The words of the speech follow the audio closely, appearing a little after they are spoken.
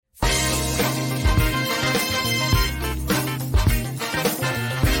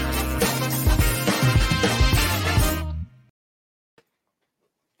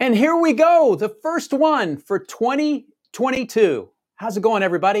And here we go, the first one for 2022. How's it going,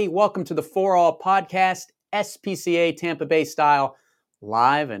 everybody? Welcome to the PAWDcast, SPCA Tampa Bay style,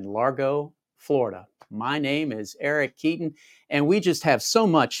 live in Largo, Florida. My name is Eric Keaton, and we just have so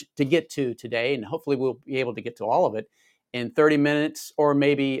much to get to today, and hopefully we'll be able to get to all of it in 30 minutes or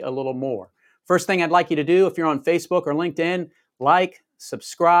maybe a little more. First thing I'd like you to do, if you're on Facebook or LinkedIn, like,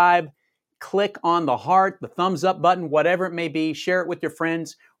 subscribe, click on the heart, the thumbs up button, whatever it may be, share it with your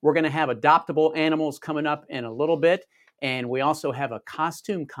friends. We're going to have adoptable animals coming up in a little bit. And we also have a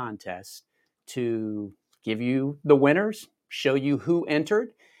costume contest to give you the winners, show you who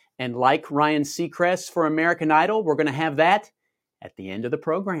entered. And like Ryan Seacrest for American Idol, we're going to have that at the end of the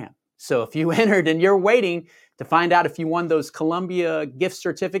program. So if you entered and you're waiting to find out if you won those Columbia gift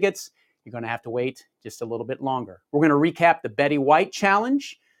certificates, you're going to have to wait just a little bit longer. We're going to recap the Betty White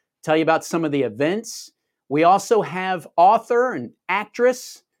Challenge, tell you about some of the events. We also have author and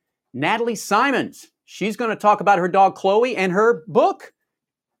actress Natalie Simons. She's going to talk about her dog Chloe and her book.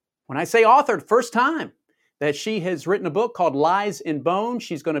 When I say author, the first time that she has written a book called Lies in Bone.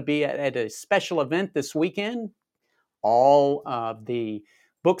 She's going to be at a special event this weekend. All of the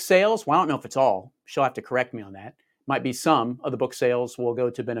book sales, well, I don't know if it's all. She'll have to correct me on that. Might be some of the book sales will go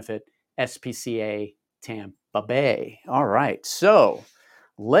to benefit SPCA Tampa Bay. All right, so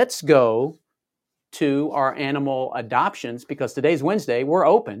let's go to our animal adoptions because today's Wednesday. We're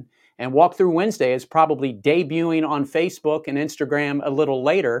open, and Walk Through Wednesday is probably debuting on Facebook and Instagram a little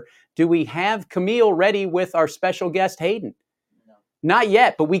later. Do we have Camille ready with our special guest, Hayden? No. Not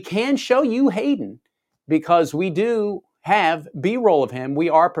yet, but we can show you Hayden because we do have B-roll of him. We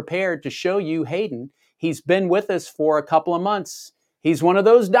are prepared to show you Hayden. He's been with us for a couple of months. He's one of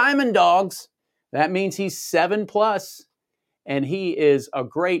those diamond dogs. That means he's 7+. And he is a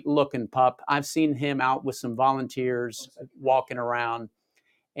great looking pup. I've seen him out with some volunteers walking around.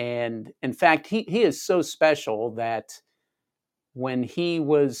 And in fact, he is so special that when he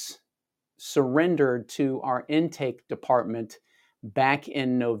was surrendered to our intake department back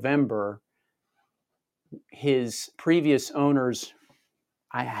in November, his previous owners,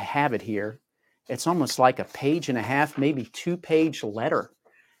 I have it here. It's almost like a page and a half, maybe 2-page letter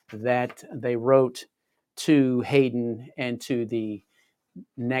that they wrote to Hayden and to the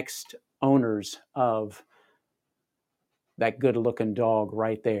next owners of that good-looking dog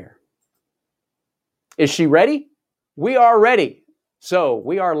right there. Is she ready? We are ready. So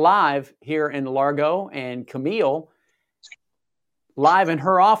we are live here in Largo, and Camille live in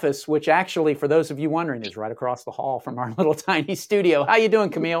her office, which actually, for those of you wondering, is right across the hall from our little tiny studio. How you doing,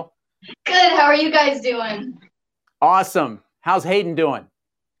 Camille? Good. How are you guys doing? Awesome. How's Hayden doing?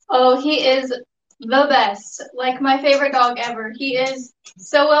 Oh, he is the best. Like my favorite dog ever. He is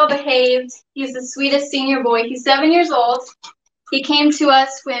so well behaved. He's the sweetest senior boy. He's 7 years old. He came to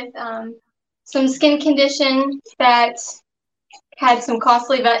us with some skin condition that had some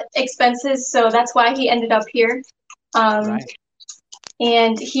costly vet expenses, so that's why he ended up here. Right.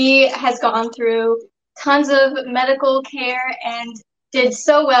 And he has gone through tons of medical care and did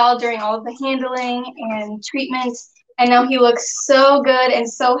so well during all of the handling and treatments. And now he looks so good and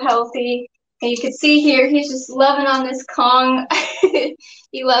so healthy. And you can see here, he's just loving on this Kong.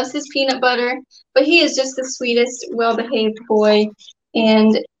 He loves his peanut butter. But he is just the sweetest, well-behaved boy.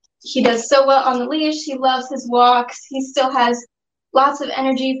 And he does so well on the leash. He loves his walks. He still has lots of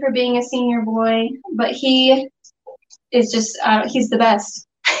energy for being a senior boy. But he is just, he's the best.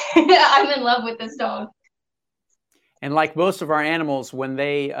 I'm in love with this dog. And like most of our animals, when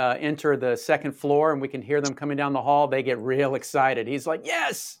they enter the second floor and we can hear them coming down the hall, they get real excited. He's like,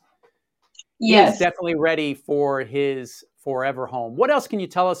 yes. Yes. He's definitely ready for his forever home. What else can you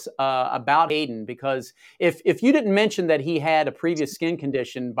tell us about Hayden? Because if you didn't mention that he had a previous skin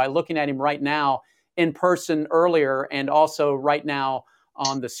condition, by looking at him right now in person earlier and also right now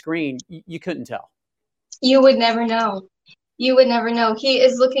on the screen, you couldn't tell. You would never know. You would never know. He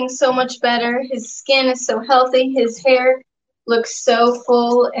is looking so much better. His skin is so healthy. His hair looks so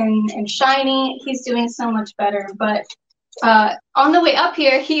full and shiny. He's doing so much better. But on the way up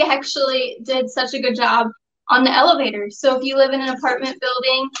here, he actually did such a good job on the elevator. So if you live in an apartment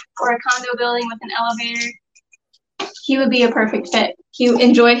building or a condo building with an elevator, he would be a perfect fit. He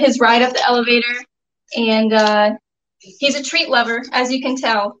enjoyed his ride up the elevator, and he's a treat lover, as you can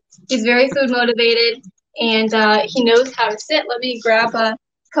tell. He's very food motivated. And he knows how to sit. Let me grab a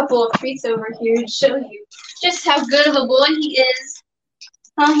couple of treats over here to show you just how good of a boy he is.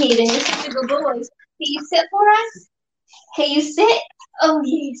 Huh, Hayden? You're such a good boy. Hey, you sit for us? Hey, you sit? Oh,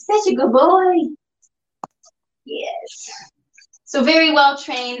 you're such a good boy. Yes. So very well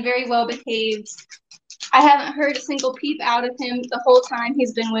trained, very well behaved. I haven't heard a single peep out of him the whole time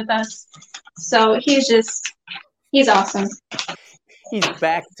he's been with us. So he's awesome. He's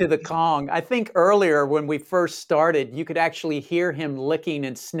back to the Kong. I think earlier when we first started, you could actually hear him licking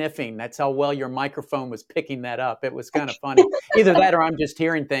and sniffing. That's how well your microphone was picking that up. It was kind of funny. Either that or I'm just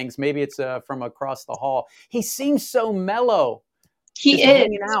hearing things. Maybe it's from across the hall. He seems so mellow. He is.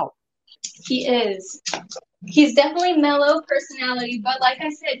 Hanging out. He is. He's definitely mellow personality, but like I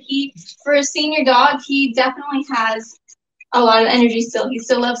said, for a senior dog, he definitely has a lot of energy still. He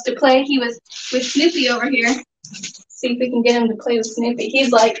still loves to play. He was with Snoopy over here. See if we can get him to play with Snoopy.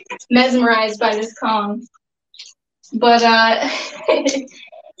 He's like mesmerized by this Kong. But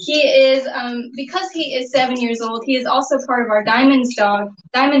he is, because he is 7 years old, he is also part of our Diamond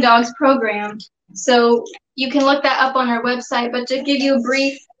Dogs program. So you can look that up on our website, but to give you a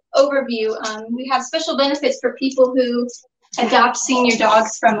brief overview, we have special benefits for people who adopt senior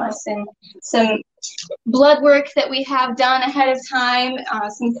dogs from us, and some blood work that we have done ahead of time,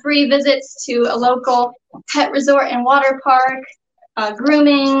 some free visits to a local pet resort and water park,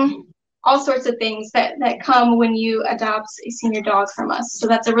 grooming, all sorts of things that come when you adopt a senior dog from us. So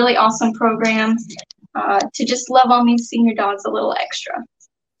that's a really awesome program to just love on these senior dogs a little extra.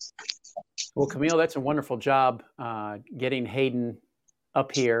 Well, Camille, that's a wonderful job getting Hayden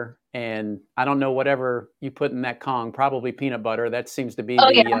up here. And I don't know whatever you put in that Kong, probably peanut butter. That seems to be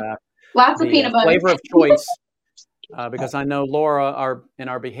lots of peanut butter flavor of choice. Because I know Laura, in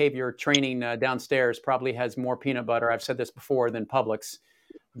our behavior training downstairs, probably has more peanut butter. I've said this before than Publix,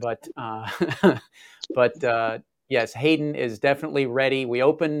 but yes, Hayden is definitely ready. We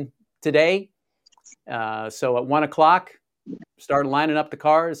open today, so at 1:00, start lining up the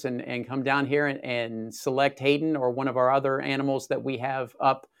cars and come down here and select Hayden or one of our other animals that we have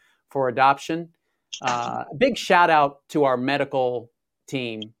up for adoption. A big shout out to our medical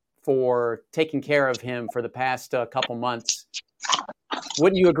team for taking care of him for the past couple months.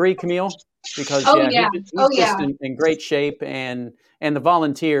 Wouldn't you agree, Camille? Because he's just in great shape, and the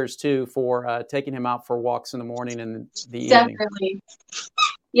volunteers too for taking him out for walks in the morning and the evening. Definitely.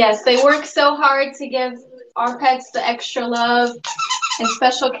 Yes, they work so hard to give our pets the extra love and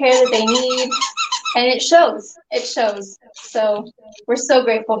special care that they need, and it shows. It shows. So we're so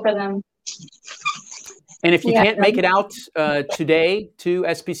grateful for them. And if you can't make it out today to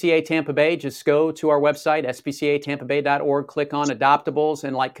SPCA Tampa Bay, just go to our website, spcatampabay.org, click on adoptables.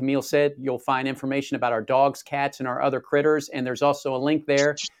 And like Camille said, you'll find information about our dogs, cats, and our other critters. And there's also a link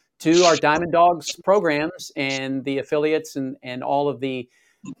there to our Diamond Dogs programs and the affiliates and all of the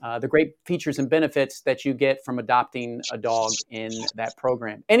great features and benefits that you get from adopting a dog in that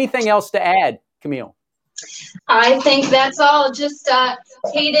program. Anything else to add, Camille? I think that's all. Just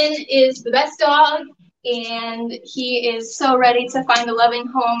Hayden is the best dog, and he is so ready to find a loving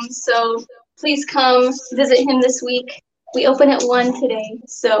home. So please come visit him this week. We open at 1 today.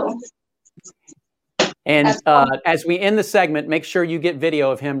 So. And as we end the segment, make sure you get video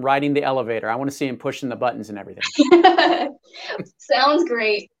of him riding the elevator. I want to see him pushing the buttons and everything. Sounds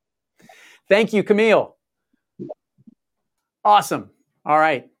great. Thank you, Camille. Awesome. All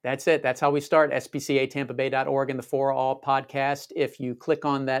right. That's it. That's how we start. SPCATampaBay.org and the For All podcast. If you click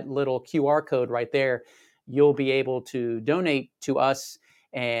on that little QR code right there, you'll be able to donate to us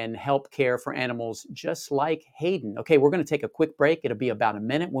and help care for animals just like Hayden. Okay, we're going to take a quick break. It'll be about a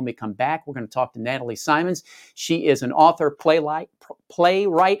minute. When we come back, we're going to talk to Natalie Simons. She is an author, playwright,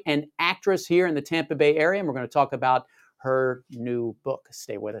 and actress here in the Tampa Bay area, and we're going to talk about her new book.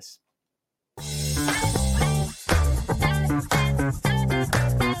 Stay with us.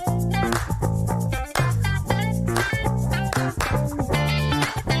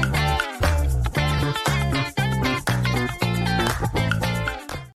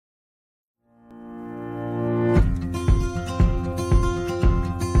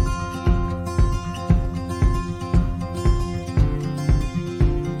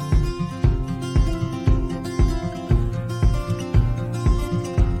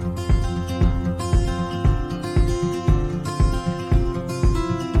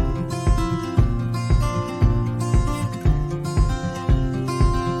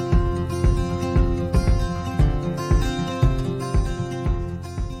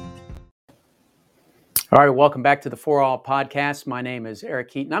 All right, welcome back to the For All podcast. My name is Eric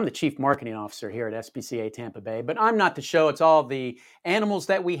Keaton. I'm the Chief Marketing Officer here at SPCA Tampa Bay, but I'm not the show. It's all the animals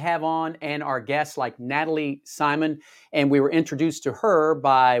that we have on and our guests like Natalie Simon, and we were introduced to her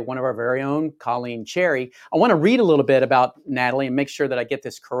by one of our very own, Colleen Cherry. I want to read a little bit about Natalie and make sure that I get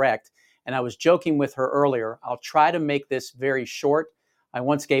this correct, and I was joking with her earlier. I'll try to make this very short. I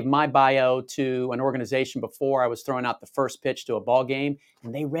once gave my bio to an organization before I was throwing out the first pitch to a ball game,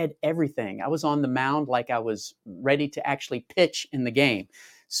 and they read everything. I was on the mound like I was ready to actually pitch in the game.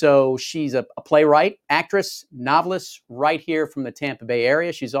 So she's a playwright, actress, novelist right here from the Tampa Bay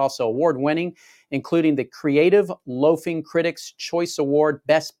area. She's also award-winning, including the Creative Loafing Critics' Choice Award,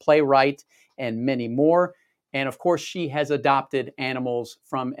 Best Playwright, and many more. And of course, she has adopted animals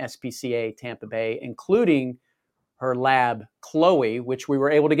from SPCA Tampa Bay, including her lab, Chloe, which we were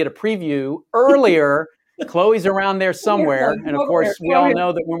able to get a preview earlier. Chloe's around there somewhere. And of course, we all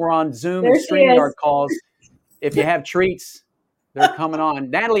know that when we're on Zoom and StreamYard calls, if you have treats, they're coming on.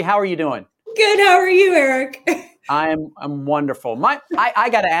 Natalie, how are you doing? Good. How are you, Eric? I'm wonderful. I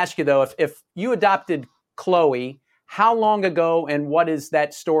got to ask you, though, if you adopted Chloe, how long ago, and what is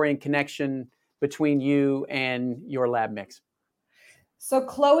that story and connection between you and your lab mix? So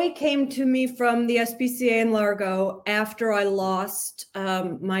Chloe came to me from the SPCA in Largo after I lost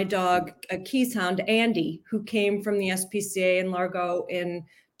my dog, a Keeshond, Andy, who came from the SPCA in Largo in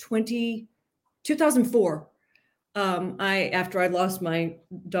 2004. After I lost my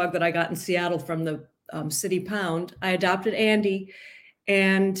dog that I got in Seattle from the City Pound, I adopted Andy,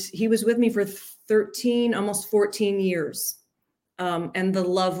 and he was with me for 13, almost 14 years. And the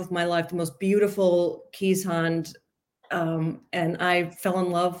love of my life, the most beautiful Keeshond. And I fell in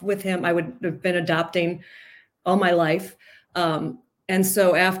love with him. I would have been adopting all my life. And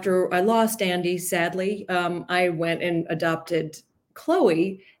so after I lost Andy, sadly, I went and adopted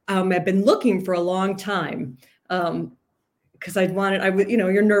Chloe. I've been looking for a long time because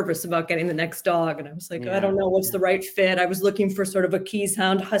you're nervous about getting the next dog. And I was like, I don't know what's the right fit. I was looking for sort of a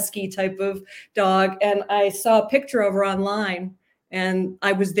Keeshond husky type of dog. And I saw a picture of her online, and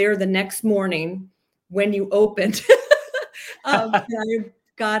I was there the next morning when you opened. I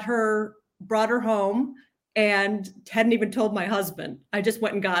got her, brought her home, and hadn't even told my husband. I just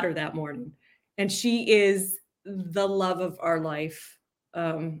went and got her that morning. And she is the love of our life.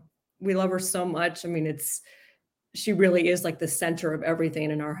 We love her so much. I mean, she really is like the center of everything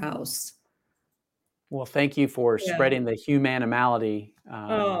in our house. Well, thank you for spreading the humanimality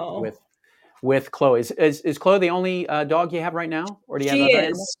with Chloe. Is Chloe the only dog you have right now? Or do you have other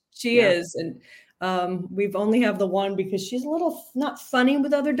animals? She is. And we've only have the one because she's a little not funny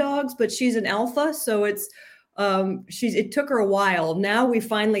with other dogs, but she's an alpha. So it took her a while. Now we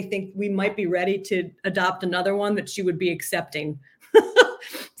finally think we might be ready to adopt another one that she would be accepting.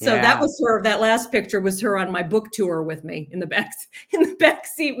 So that was her. That last picture was her on my book tour with me in the back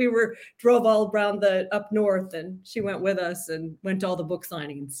seat. We drove all around up north, and she went with us and went to all the book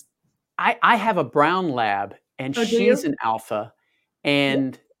signings. I have a brown lab, and she's an alpha,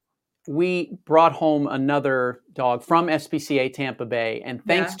 and we brought home another dog from SPCA Tampa Bay, and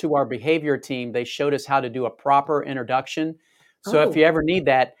thanks to our behavior team, they showed us how to do a proper introduction. So if you ever need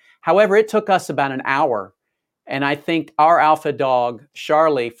that, however, it took us about an hour. And I think our alpha dog,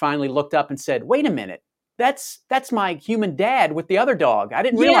 Charlie, finally looked up and said, wait a minute, that's my human dad with the other dog. I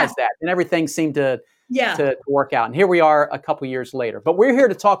didn't realize that. And everything seemed to work out. And here we are a couple years later. But we're here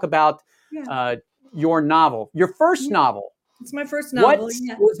to talk about your novel, your first novel. It's my first novel. What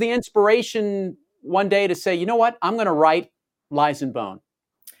was the inspiration one day to say, you know what, I'm going to write Lies and Bone?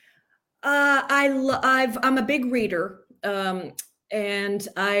 I'm a big reader, and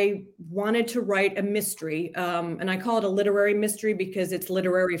I wanted to write a mystery, and I call it a literary mystery because it's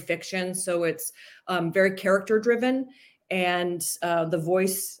literary fiction. So it's very character driven, and the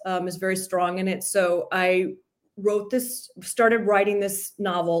voice is very strong in it. So I started writing this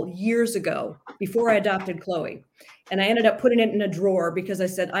novel years ago before I adopted Chloe. And I ended up putting it in a drawer because I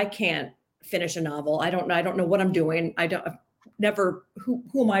said, I can't finish a novel. I don't know what I'm doing. Who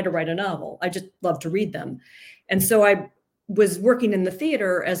am I to write a novel? I just love to read them. And so I was working in the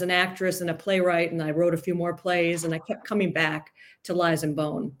theater as an actress and a playwright, and I wrote a few more plays, and I kept coming back to Lies and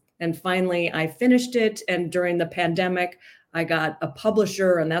Bone. And finally I finished it. And during the pandemic, I got a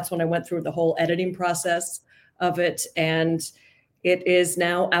publisher, and that's when I went through the whole editing process of it. And it is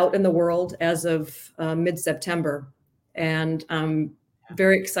now out in the world as of mid-September. And I'm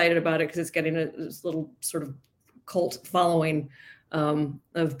very excited about it because it's getting this little sort of cult following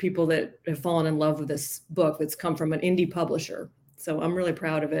of people that have fallen in love with this book that's come from an indie publisher. So I'm really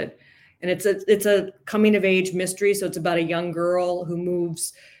proud of it. And it's a coming of age mystery. So it's about a young girl who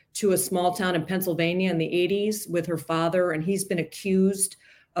moves to a small town in Pennsylvania in the 80s with her father. And he's been accused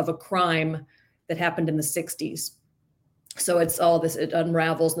of a crime that happened in the 60s. So it's all this, it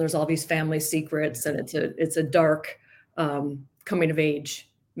unravels, and there's all these family secrets, and it's a dark coming of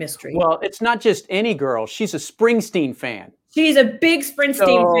age mystery. Well, it's not just any girl. She's a Springsteen fan. She's a big Springsteen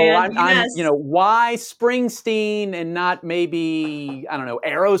So fan. I'm, Yes. why Springsteen and not maybe, I don't know,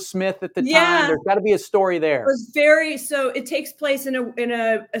 Aerosmith at the time? Yeah. There's got to be a story there. So it takes place in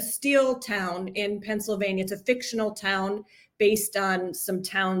a steel town in Pennsylvania. It's a fictional town based on some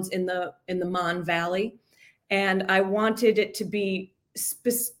towns in the Mon Valley. And I wanted it to be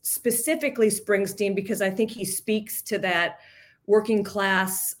specifically Springsteen because I think he speaks to that working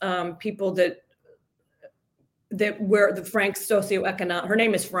class people that where the Frank socioeconomic, her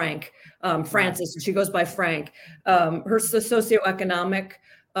name is Frank, Frances, and she goes by Frank. Her socioeconomic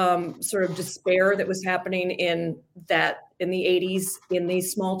sort of despair that was happening in the 80s in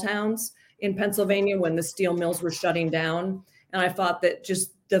these small towns in Pennsylvania when the steel mills were shutting down. And I thought that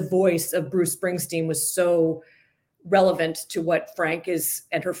just the voice of Bruce Springsteen was so relevant to what Frank is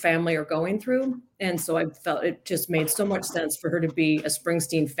and her family are going through. And so I felt it just made so much sense for her to be a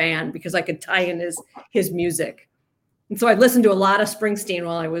Springsteen fan because I could tie in his music. And so I listened to a lot of Springsteen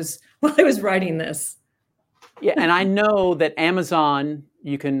while I was writing this. Yeah, and I know that Amazon,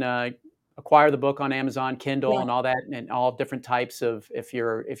 you can acquire the book on Amazon, Kindle, and all that, and all different types of if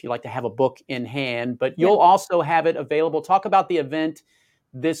you like to have a book in hand. But you'll also have it available. Talk about the event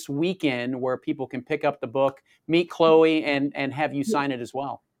this weekend where people can pick up the book, meet Chloe, and have you sign it as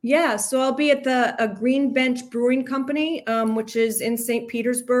well. Yeah, so I'll be at the Green Bench Brewing Company, which is in St.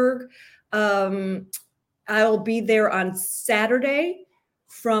 Petersburg. I'll be there on Saturday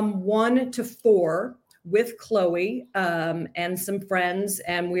from 1 to 4 with Chloe and some friends,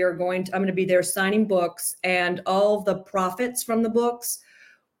 and I'm going to be there signing books, and all the profits from the books,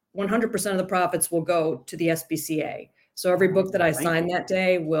 100% of the profits will go to the SPCA. So every book that I sign that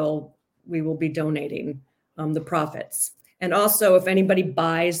day, we will be donating the profits. And also, if anybody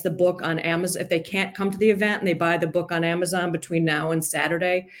buys the book on Amazon, if they can't come to the event and they buy the book on Amazon between now and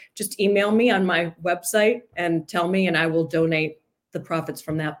Saturday, just email me on my website and tell me, and I will donate the profits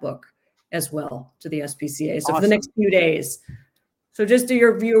from that book as well to the SPCA. So for the next few days. So just to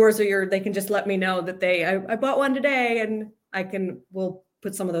your viewers they can just let me know that I bought one today, and we'll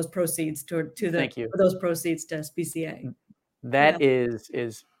put some of those proceeds those proceeds to SPCA. That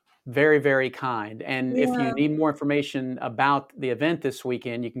is very, very kind. And if you need more information about the event this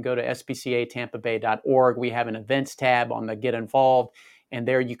weekend, you can go to spcatampabay.org. We have an events tab on the Get Involved, and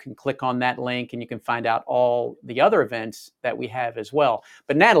there you can click on that link and you can find out all the other events that we have as well.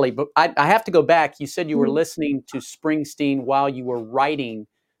 But Natalie, I have to go back. You said you were listening to Springsteen while you were writing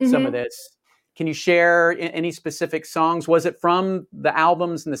some of this. Can you share any specific songs? Was it from the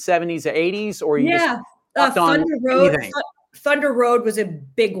albums in the 70s or 80s, or you just hopped on anything? Thunder Road was a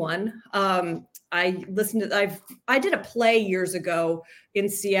big one. I listened to, I did a play years ago in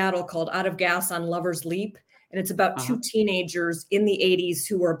Seattle called Out of Gas on Lover's Leap. And it's about two teenagers in the 80s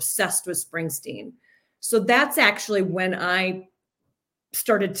who were obsessed with Springsteen. So that's actually when I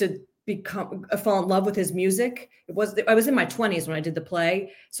started to fall in love with his music. I was in my 20s when I did the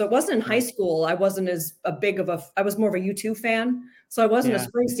play. So it wasn't in high school. I wasn't I was more of a U2 fan. So I wasn't a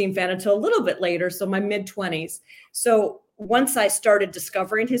Springsteen fan until a little bit later. So my mid 20s. So once I started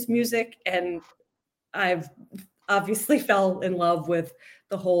discovering his music, and I've obviously fell in love with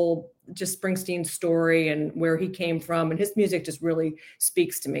the whole just Springsteen story and where he came from, and his music just really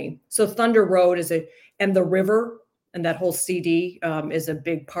speaks to me. So Thunder Road and The River, and that whole CD is a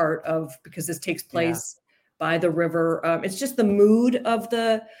big part of, because this takes place by the river. It's just the mood of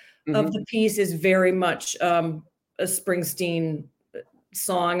the piece is very much a Springsteen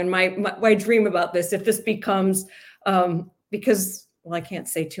song. And my dream about this, if this becomes, because, well, I can't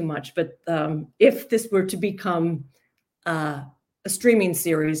say too much, but if this were to become a streaming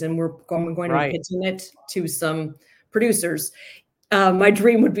series and we're going to be pitching it to some producers, my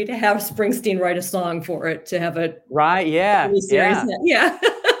dream would be to have Springsteen write a song for it, to have a series.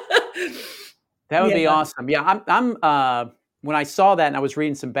 That would be awesome. Yeah, I'm when I saw that and I was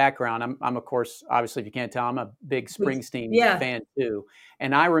reading some background, I'm of course, obviously, if you can't tell, I'm a big Springsteen fan too.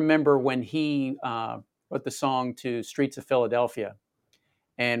 And I remember when he wrote the song to Streets of Philadelphia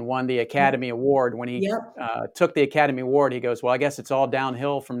and won the Academy Award. When he took the Academy Award, he goes, "Well, I guess it's all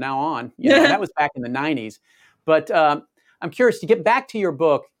downhill from now on." That was back in the 90s. But I'm curious to get back to your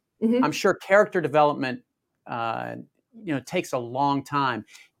book. I'm sure character development, takes a long time.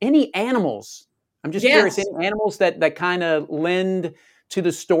 Any animals? I'm just curious. Any animals that kind of lend to the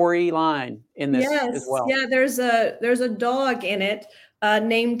storyline in this as well? Yeah, there's a dog in it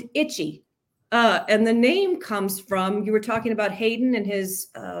named Itchy, and the name comes from, you were talking about Hayden and his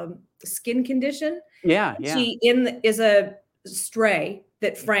skin condition. Yeah. Itchy is a stray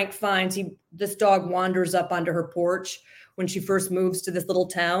that Frank finds. This dog wanders up onto her porch when she first moves to this little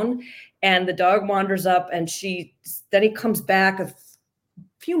town, and the dog wanders up, and then he comes back a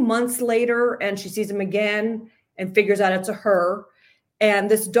few months later, and she sees him again and figures out it's a her. And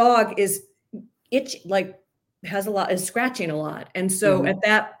this dog is itchy, like is scratching a lot. And so at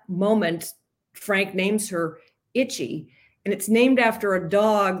that moment, Frank names her Itchy. And it's named after a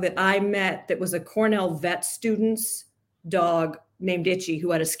dog that I met that was a Cornell vet student's dog named Itchy,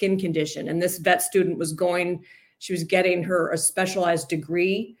 who had a skin condition. And this vet student she was getting a specialized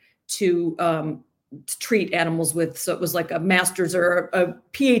degree to treat animals with. So it was like a master's or a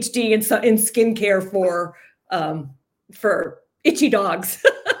PhD in skincare for itchy dogs.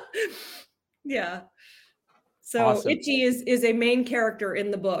 Yeah. So awesome. Itchy is a main character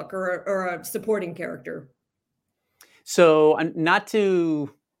in the book, or a supporting character. So not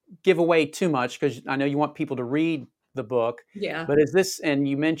to give away too much, because I know you want people to read the book. Yeah. But is this, and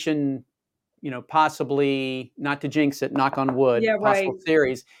you mentioned, possibly, not to jinx it, knock on wood, possible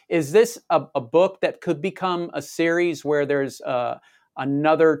series. Is this a book that could become a series where there's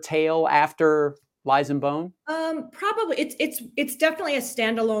another tale after Lies and Bone? Probably. It's definitely a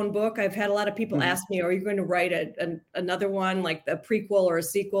standalone book. I've had a lot of people ask me, are you going to write another one, like a prequel or a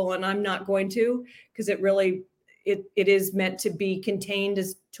sequel? And I'm not going to, because it is meant to be contained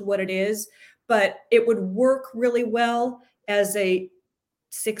as to what it is, but it would work really well as a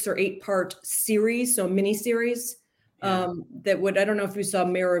 6 or 8 part series, so a mini series. That would, I don't know if you saw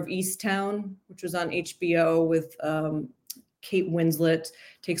Mayor of Easttown, which was on HBO with Kate Winslet,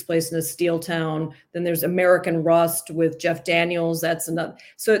 takes place in a steel town. Then there's American Rust with Jeff Daniels. That's another.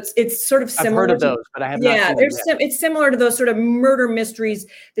 So it's sort of similar. I've heard of those, but I have not seen them yet. It's similar to those sort of murder mysteries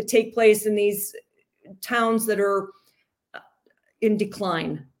that take place in these towns that are in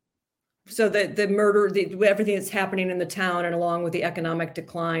decline. So the murder, everything that's happening in the town, and along with the economic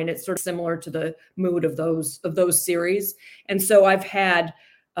decline, it's sort of similar to the mood of those series. And so I've had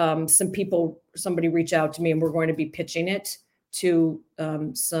somebody reach out to me, and we're going to be pitching it to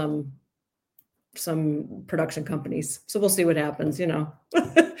some production companies. So we'll see what happens. You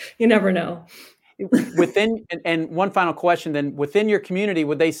never know. And one final question then, within your community,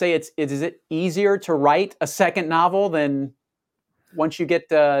 would they say is it easier to write a second novel than once you get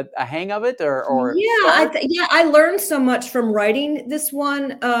a hang of it, or I learned so much from writing this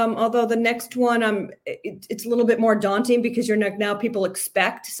one. Although the next one, it's a little bit more daunting, because now people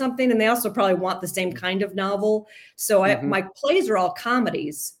expect something, and they also probably want the same kind of novel. So my plays are all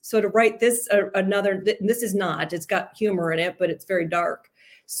comedies. So to write this, this is not. It's got humor in it, but it's very dark.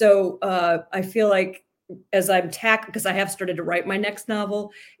 So I feel like as because I have started to write my next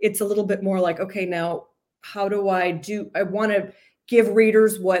novel, it's a little bit more like, okay, now how do I want to give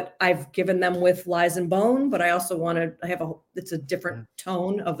readers what I've given them with Lies and Bone, but I also want to it's a different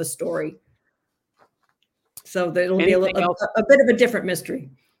tone of the story. So it'll be a bit of a different mystery.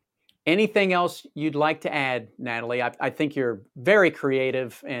 Anything else you'd like to add, Natalie? I think you're very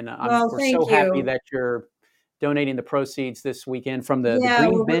creative, and we're so happy that you're donating the proceeds this weekend from the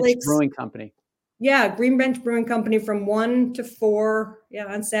Green Bench Brewing Company. Yeah, Green Bench Brewing Company from 1 to 4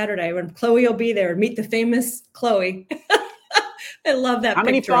 on Saturday, when Chloe will be there. Meet the famous Chloe. I love that. How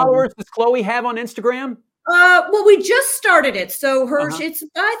many followers does Chloe have on Instagram? Well, we just started it, so I think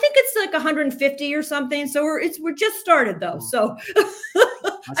it's like 150 or something. So we're just started though, so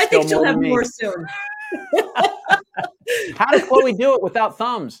I think she'll have more soon. How does Chloe do it without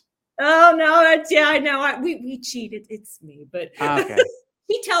thumbs? Oh no, I know. We cheated. It's me, but okay.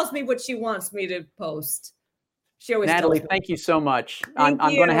 She tells me what she wants me to post. She always Natalie, thank you so much. I'm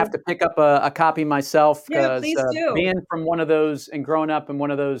going to have to pick up a copy myself, because being from one of those and growing up in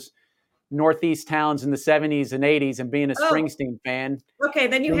one of those Northeast towns in the 70s and 80s and being a Springsteen fan. Okay,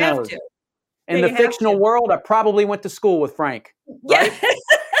 then you have to. In the fictional world, I probably went to school with Frank. Right? Yes.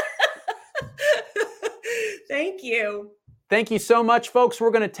 Thank you. Thank you so much, folks.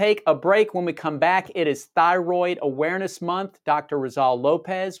 We're going to take a break. When we come back, it is Thyroid Awareness Month. Dr. Rizal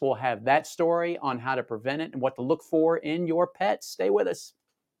Lopez will have that story on how to prevent it and what to look for in your pets. Stay with us.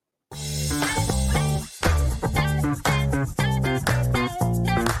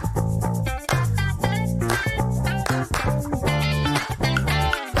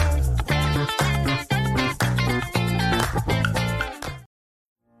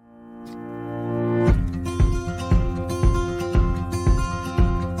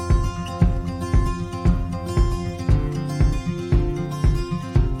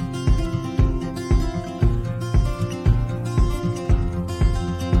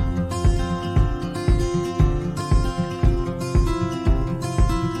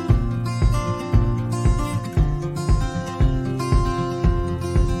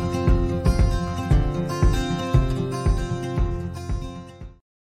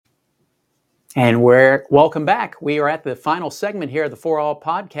 And welcome back. We are at the final segment here of the For All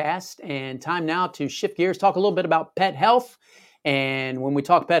podcast, and time now to shift gears, talk a little bit about pet health. And when we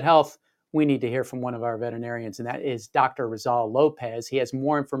talk pet health, we need to hear from one of our veterinarians, and that is Dr. Rizal Lopez. He has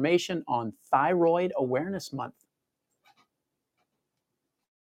more information on Thyroid Awareness Month.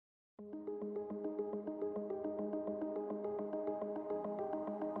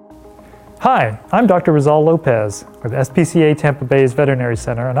 Hi, I'm Dr. Rizal Lopez with SPCA Tampa Bay's Veterinary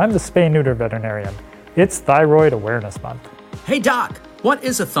Center, and I'm the spay-neuter veterinarian. It's Thyroid Awareness Month. Hey Doc, what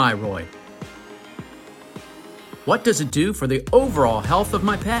is a thyroid? What does it do for the overall health of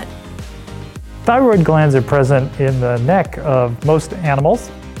my pet? Thyroid glands are present in the neck of most animals,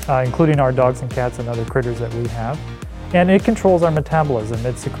 including our dogs and cats and other critters that we have. And it controls our metabolism.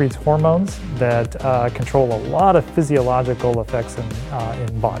 It secretes hormones that control a lot of physiological effects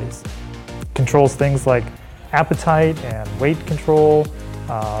in bodies. Controls things like appetite and weight control,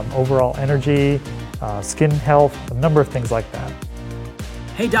 overall energy, skin health, a number of things like that.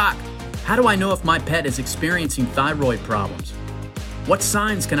 Hey Doc, how do I know if my pet is experiencing thyroid problems? What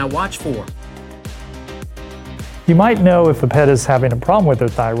signs can I watch for? You might know if a pet is having a problem with their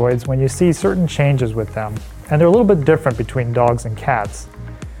thyroids when you see certain changes with them, and they're a little bit different between dogs and cats.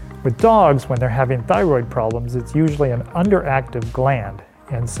 With dogs, when they're having thyroid problems, it's usually an underactive gland.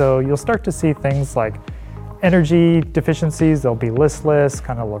 And so you'll start to see things like energy deficiencies. They'll be listless,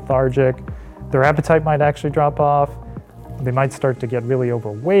 kind of lethargic. Their appetite might actually drop off. They might start to get really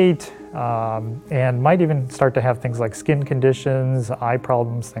overweight and might even start to have things like skin conditions, eye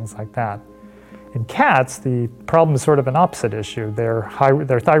problems, things like that. In cats, the problem is sort of an opposite issue. Their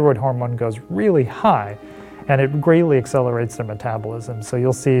thyroid hormone goes really high, and it greatly accelerates their metabolism. So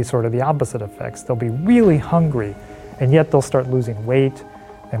you'll see sort of the opposite effects. They'll be really hungry, and yet they'll start losing weight.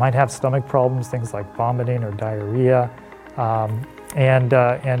 They might have stomach problems, things like vomiting or diarrhea,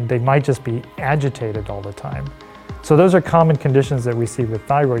 and they might just be agitated all the time. So those are common conditions that we see with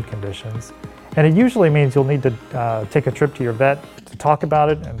thyroid conditions. And it usually means you'll need to take a trip to your vet to talk about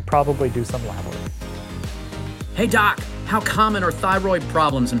it and probably do some lab work. Hey Doc, how common are thyroid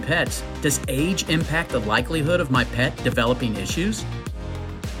problems in pets? Does age impact the likelihood of my pet developing issues?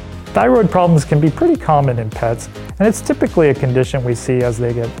 Thyroid problems can be pretty common in pets, and it's typically a condition we see as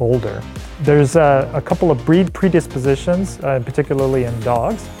they get older. There's a couple of breed predispositions, particularly in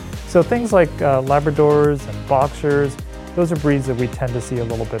dogs. So things like Labradors and Boxers, those are breeds that we tend to see a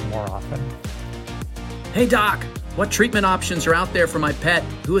little bit more often. Hey Doc, what treatment options are out there for my pet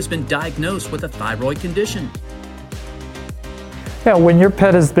who has been diagnosed with a thyroid condition? Yeah, when your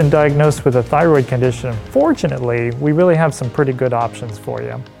pet has been diagnosed with a thyroid condition, fortunately, we really have some pretty good options for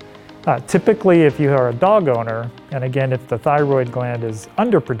you. Typically, if you are a dog owner, and again, if the thyroid gland is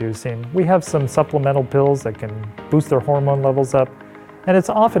underproducing, we have some supplemental pills that can boost their hormone levels up, and it's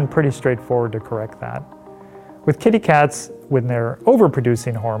often pretty straightforward to correct that. With kitty cats, when they're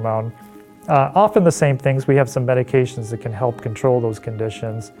overproducing hormone, often the same things. We have some medications that can help control those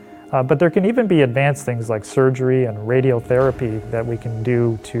conditions, but there can even be advanced things like surgery and radiotherapy that we can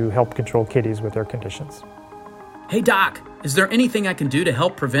do to help control kitties with their conditions. Hey Doc, is there anything I can do to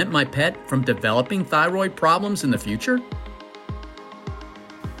help prevent my pet from developing thyroid problems in the future?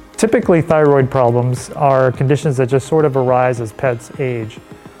 Typically, thyroid problems are conditions that just sort of arise as pets age.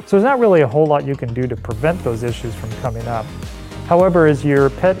 So there's not really a whole lot you can do to prevent those issues from coming up. However, as your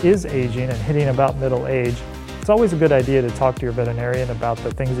pet is aging and hitting about middle age, it's always a good idea to talk to your veterinarian about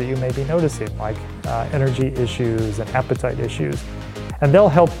the things that you may be noticing, like energy issues and appetite issues. And they'll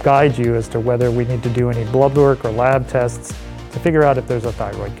help guide you as to whether we need to do any blood work or lab tests to figure out if there's a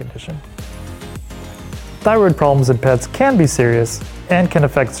thyroid condition. Thyroid problems in pets can be serious and can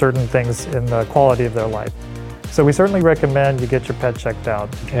affect certain things in the quality of their life. So we certainly recommend you get your pet checked out.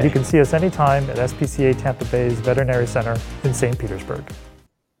 Okay. You can see us anytime at SPCA Tampa Bay's Veterinary Center in St. Petersburg.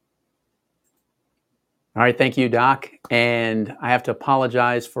 All right, thank you, Doc. And I have to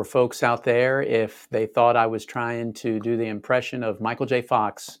apologize for folks out there if they thought I was trying to do the impression of Michael J.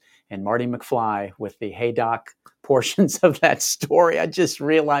 Fox and Marty McFly with the Hey Doc portions of that story. I just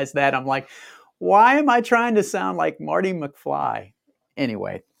realized that. I'm like, why am I trying to sound like Marty McFly?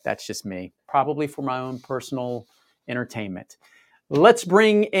 Anyway, that's just me, probably for my own personal entertainment. Let's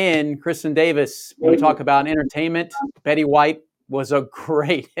bring in Kristen Davis. When we talk about entertainment, Betty White was a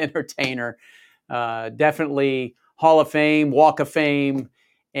great entertainer. Definitely Hall of Fame, Walk of Fame,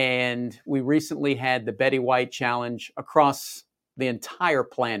 and we recently had the Betty White Challenge across the entire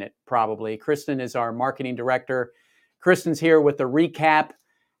planet, probably. Kristen is our marketing director. Kristen's here with a recap.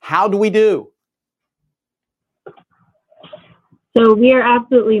 How do we do? So we are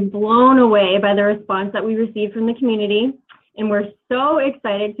absolutely blown away by the response that we received from the community. And we're so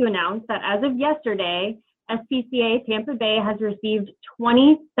excited to announce that as of yesterday, SPCA Tampa Bay has received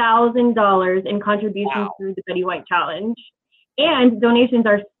 $20,000 in contributions through the Betty White Challenge. And donations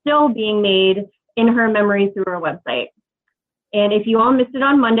are still being made in her memory through our website. And if you all missed it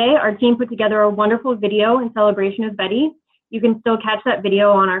on Monday, our team put together a wonderful video in celebration of Betty. You can still catch that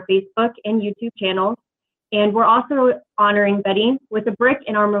video on our Facebook and YouTube channels. And we're also honoring Betty with a brick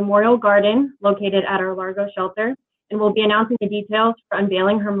in our memorial garden located at our Largo shelter. And we'll be announcing the details for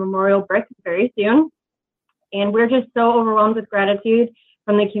unveiling her memorial brick very soon. And we're just so overwhelmed with gratitude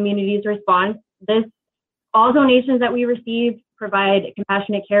from the community's response. All donations that we received provide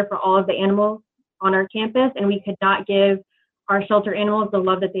compassionate care for all of the animals on our campus, and we could not give our shelter animals the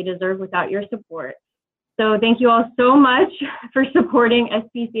love that they deserve without your support. So thank you all so much for supporting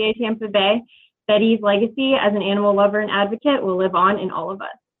SPCA Tampa Bay. Betty's legacy as an animal lover and advocate will live on in all of us.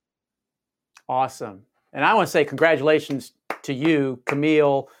 Awesome. And I want to say congratulations to you,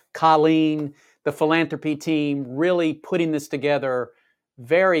 Camille, Colleen, the philanthropy team, really putting this together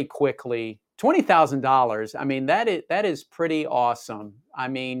very quickly. $20,000. I mean, that is pretty awesome. I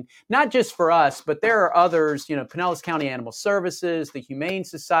mean, not just for us, but there are others, Pinellas County Animal Services, the Humane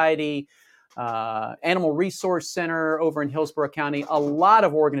Society, Animal Resource Center over in Hillsborough County. A lot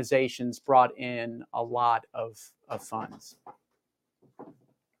of organizations brought in a lot of funds.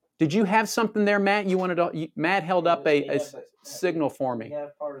 Did you have something there, Matt? Matt held up a signal for me. We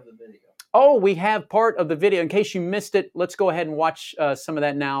have part of the video. Oh, we have part of the video. In case you missed it, let's go ahead and watch some of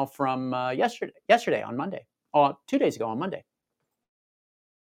that now from yesterday on Monday. 2 days ago on Monday.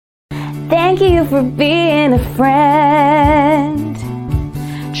 Thank you for being a friend.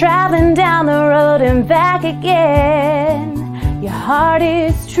 Traveling down the road and back again. Your heart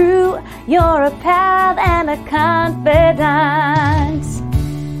is true. You're a pal and a confidant.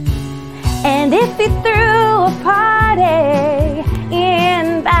 And if you threw a party,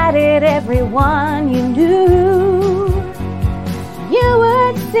 invited everyone you knew, you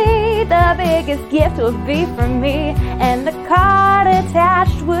would see the biggest gift would be from me, and the card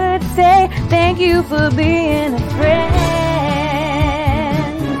attached would say, thank you for being a friend.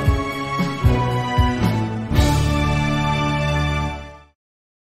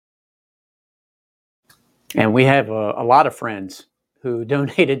 And we have a lot of friends who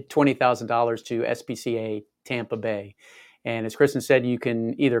donated $20,000 to SPCA Tampa Bay. And as Kristen said, you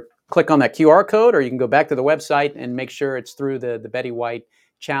can either click on that QR code or you can go back to the website and make sure it's through the Betty White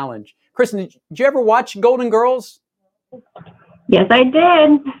Challenge. Kristen, did you ever watch Golden Girls? Yes, I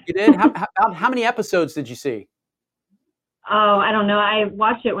did. You did? How many episodes did you see? Oh, I don't know. I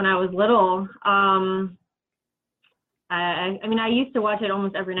watched it when I was little. I mean, I used to watch it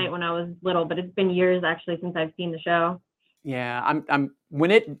almost every night when I was little, but it's been years actually since I've seen the show. Yeah, I'm when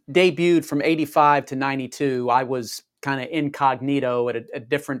it debuted from 85 to 92, I was kind of incognito at a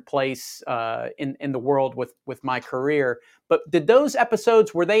different place in the world with my career. But did those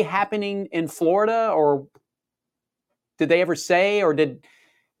episodes, were they happening in Florida, or did they ever say, or did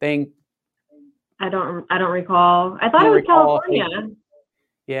they? I don't recall. I thought it was California.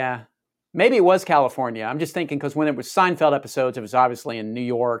 Yeah, maybe it was California. I'm just thinking because when it was Seinfeld episodes, it was obviously in New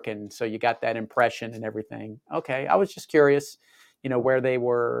York, and so you got that impression and everything. Okay, I was just curious, where they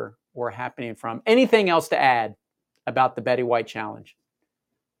were happening from. Anything else to add about the Betty White Challenge?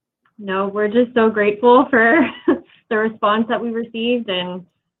 No, we're just so grateful for the response that we received, and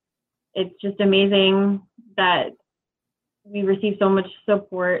it's just amazing that we received so much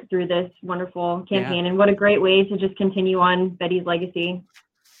support through this wonderful campaign. And what a great way to just continue on Betty's legacy.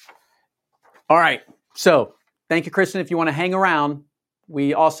 All right. So thank you, Kristen. If you want to hang around,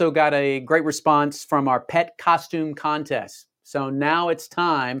 we also got a great response from our pet costume contest. So now it's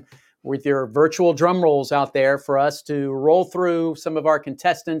time, with your virtual drum rolls out there, for us to roll through some of our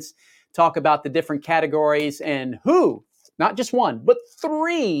contestants, talk about the different categories, and who, not just one, but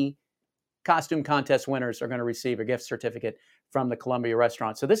 3 costume contest winners are going to receive a gift certificate from the Columbia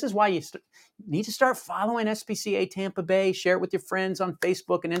restaurant. So this is why you need to start following SPCA Tampa Bay. Share it with your friends on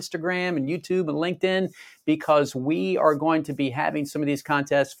Facebook and Instagram and YouTube and LinkedIn, because we are going to be having some of these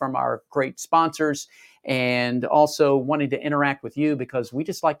contests from our great sponsors, and also wanting to interact with you because we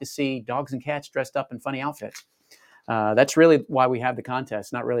just like to see dogs and cats dressed up in funny outfits. That's really why we have the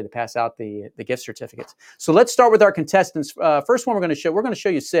contest, not really to pass out the gift certificates. So let's start with our contestants. First one we're going to show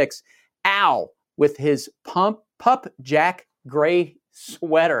you 6. Al with his Pup Jack gray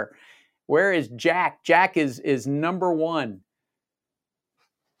sweater. Where is Jack? Jack is number 1.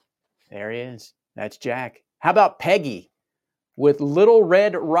 There he is. That's Jack. How about Peggy with Little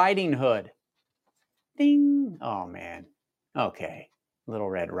Red Riding Hood? Ding. Oh, man. Okay. Little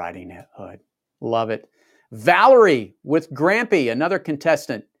Red Riding Hood. Love it. Valerie with Grampy, another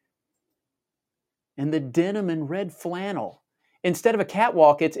contestant. And the denim and red flannel. Instead of a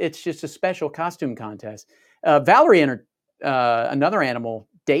catwalk, it's just a special costume contest. Valerie entered another animal,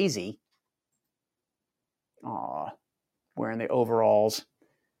 Daisy. Aw, wearing the overalls.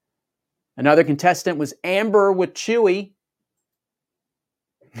 Another contestant was Amber with Chewy.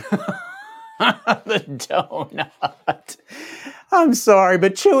 The donut. I'm sorry,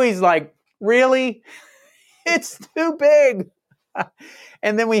 but Chewy's like, really? It's too big.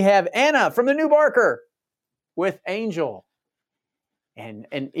 And then we have Anna from the New Barker with Angel. And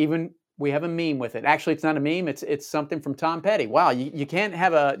even we have a meme with it. Actually, it's not a meme. It's something from Tom Petty. Wow, you can't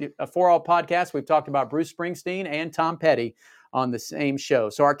have a 4 All podcast. We've talked about Bruce Springsteen and Tom Petty on the same show.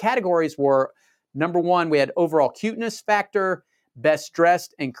 So our categories were, number 1, we had overall cuteness factor, best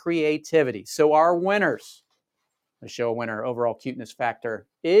dressed, and creativity. So our winners, the show winner, overall cuteness factor,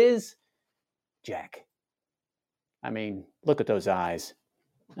 is Jack. I mean, look at those eyes.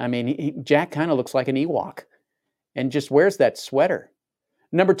 I mean, Jack kind of looks like an Ewok and just wears that sweater.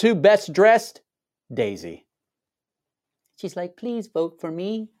 Number 2, best dressed, Daisy. She's like, please vote for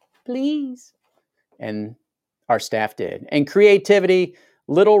me, please. And our staff did. And creativity,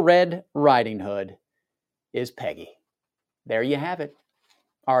 Little Red Riding Hood, is Peggy. There you have it.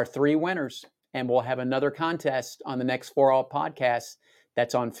 Our 3 winners. And we'll have another contest on the next 4 All podcast.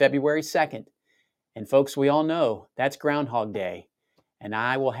 That's on February 2nd. And folks, we all know that's Groundhog Day. And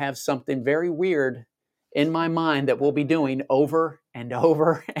I will have something very weird in my mind that we'll be doing over and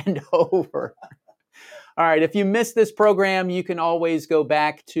over and over. All right, if you missed this program, you can always go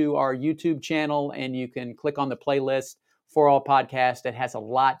back to our YouTube channel and you can click on the playlist, 4 All Podcast. It has a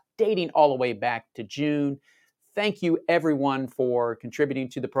lot dating all the way back to June. Thank you, everyone, for contributing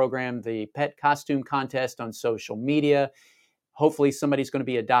to the program, the pet costume contest on social media. Hopefully somebody's going to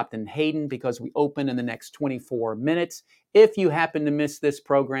be adopting Hayden because we open in the next 24 minutes. If you happen to miss this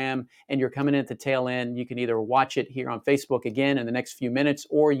program and you're coming in at the tail end, you can either watch it here on Facebook again in the next few minutes,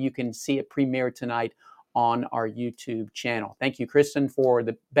 or you can see it premiere tonight on our YouTube channel. Thank you, Kristen, for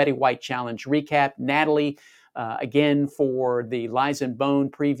the Betty White Challenge recap. Natalie, again, for the Lies and Bone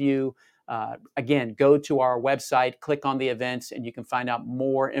preview. Again, go to our website, click on the events, and you can find out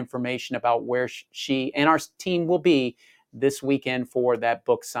more information about where she and our team will be this weekend for that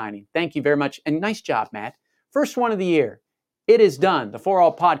book signing. Thank you very much. And nice job, Matt. First one of the year. It is done. The 4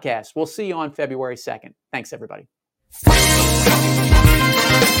 All Podcast. We'll see you on February 2nd. Thanks, everybody.